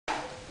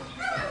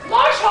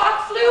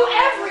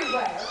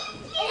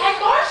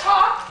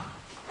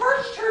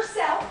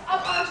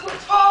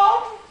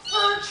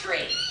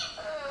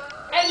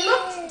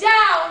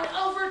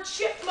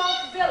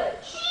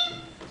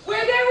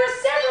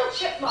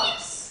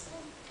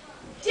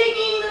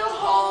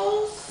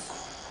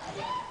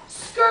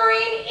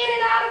scurrying in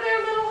and out of their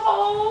little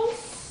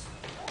holes.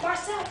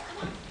 Marcel,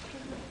 come on.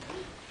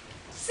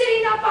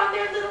 Sitting up on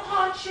their little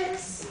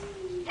haunches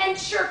and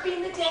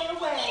chirping the day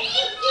away.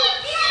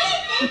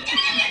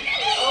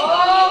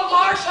 Oh,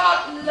 Marsh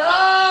Hawk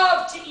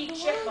loved to eat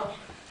chipmunk.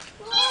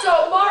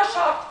 So Marsh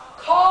Hawk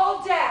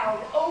called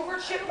down over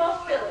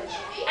Chipmunk Village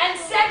and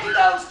said to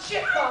those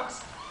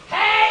chipmunks,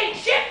 "Hey,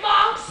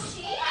 chipmunks,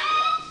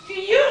 do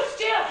you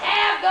still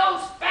have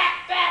those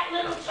fat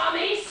little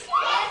tummies?"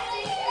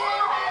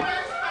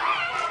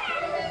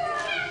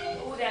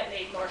 Oh, that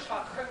made Marsh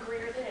Hawk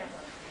hungrier than ever.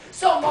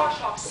 So Marsh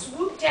Hawk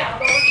swooped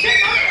down over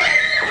Chipmunk Village.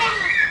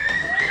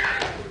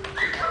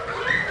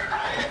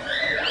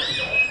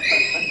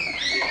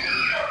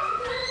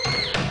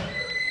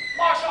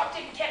 Marsh Hawk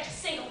didn't catch a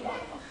single one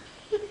of them.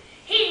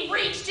 He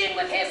reached in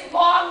with his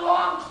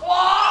long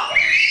claw.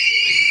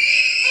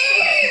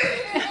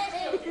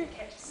 Still didn't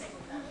catch a single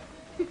one.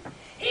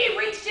 He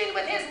reached in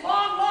with his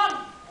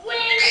long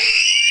wing.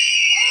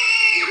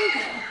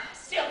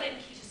 Still didn't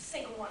catch a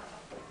single one of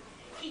them.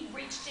 He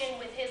reached in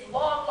with his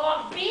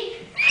long beak.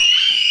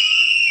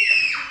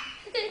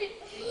 Didn't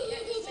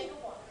catch a single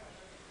one.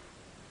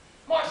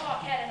 Marsh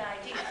Hawk had an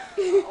idea.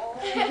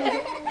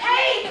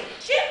 Hey,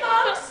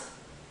 chipmunks!